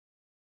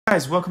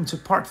Guys, welcome to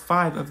part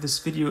 5 of this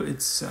video.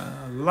 It's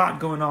a lot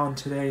going on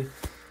today,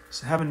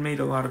 so I haven't made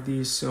a lot of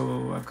these,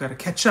 so I've got to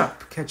catch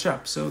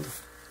up. So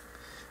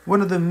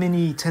one of the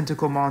mini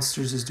tentacle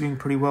monsters is doing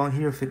pretty well in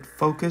here. If it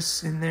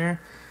focus in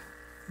there,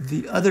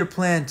 the other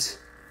plant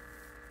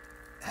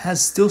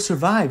has still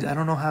survived. I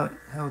don't know how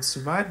it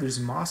survived. There's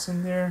moss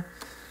in there,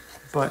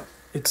 but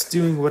it's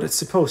doing what it's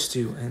supposed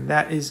to, and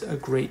that is a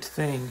great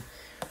thing.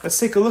 Let's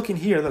take a look in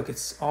here. Look,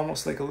 it's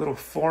almost like a little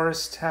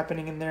forest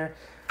happening in there.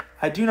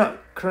 I do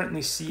not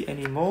currently see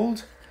any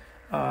mold,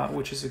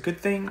 which is a good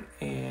thing,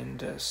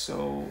 and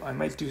so I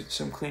might do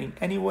some cleaning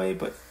anyway,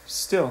 but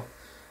still,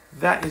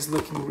 that is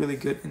looking really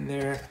good in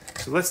there.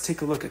 So let's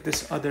take a look at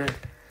this other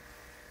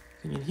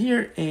thing in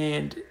here,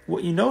 and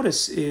what you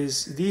notice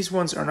is these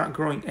ones are not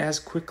growing as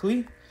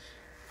quickly,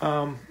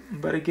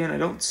 but again, I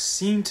don't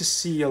seem to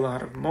see a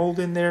lot of mold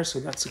in there, so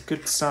that's a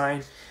good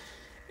sign,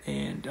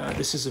 and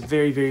this is a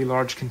very, very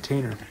large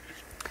container.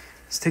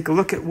 Let's take a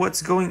look at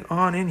what's going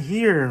on in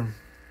here.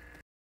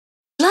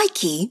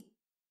 Likey